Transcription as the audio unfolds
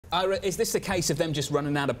Is this the case of them just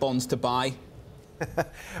running out of bonds to buy?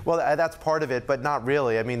 Well, that's part of it, but not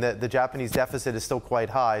really. I mean, the Japanese deficit is still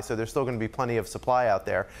quite high, so there's still going to be plenty of supply out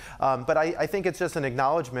there. But I think it's just an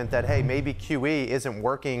acknowledgement that, hey, maybe QE isn't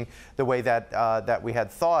working the way that, that we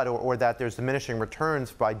had thought, or that there's diminishing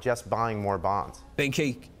returns by just buying more bonds.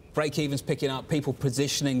 Binky, break-evens picking up, people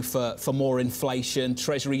positioning for more inflation,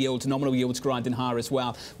 Treasury yields, nominal yields grinding higher as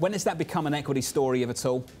well. When does that become an equity story, if at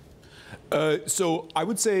all? So I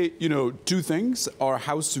would say, two things. Our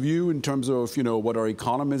house view in terms of, what our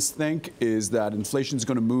economists think is that inflation is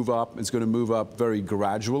going to move up. It's going to move up very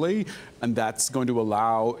gradually. And that's going to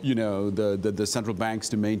allow, the central banks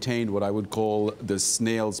to maintain what I would call the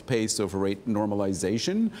snail's pace of rate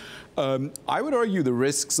normalization. I would argue the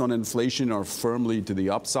risks on inflation are firmly to the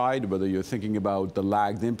upside, whether you're thinking about the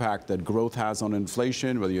lagged impact that growth has on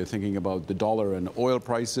inflation, whether you're thinking about the dollar and oil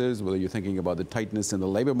prices, whether you're thinking about the tightness in the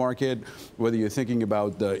labor market, whether you're thinking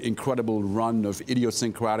about the incredible run of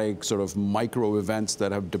idiosyncratic sort of micro events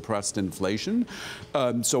that have depressed inflation.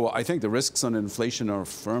 So I think the risks on inflation are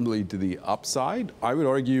firmly to the upside. I would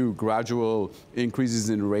argue gradual increases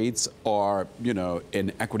in rates are,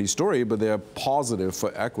 an equity story, but they're positive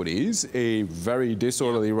for equities. A very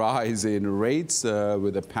disorderly rise in rates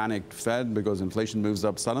with a panicked Fed because inflation moves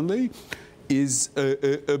up suddenly is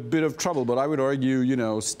a bit of trouble, but I would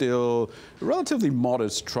argue, still relatively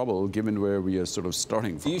modest trouble given where we are sort of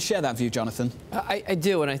starting from. Do you share that view, Jonathan? I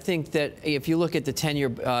do, and I think that if you look at the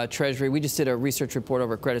 10-year Treasury, we just did a research report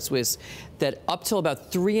over at Credit Suisse that up till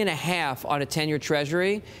about 3.5 on a 10-year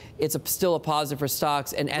Treasury, it's still a positive for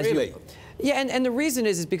stocks. And as really? Yeah, and the reason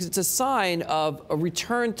is because it's a sign of a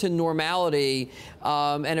return to normality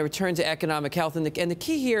and a return to economic health. And the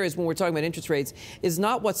key here is when we're talking about interest rates is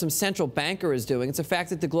not what some central banker is doing. It's the fact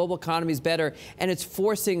that the global economy is better and it's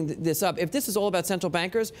forcing this up. If this is all about central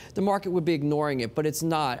bankers, the market would be ignoring it, but it's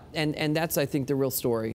not. And that's, I think, the real story.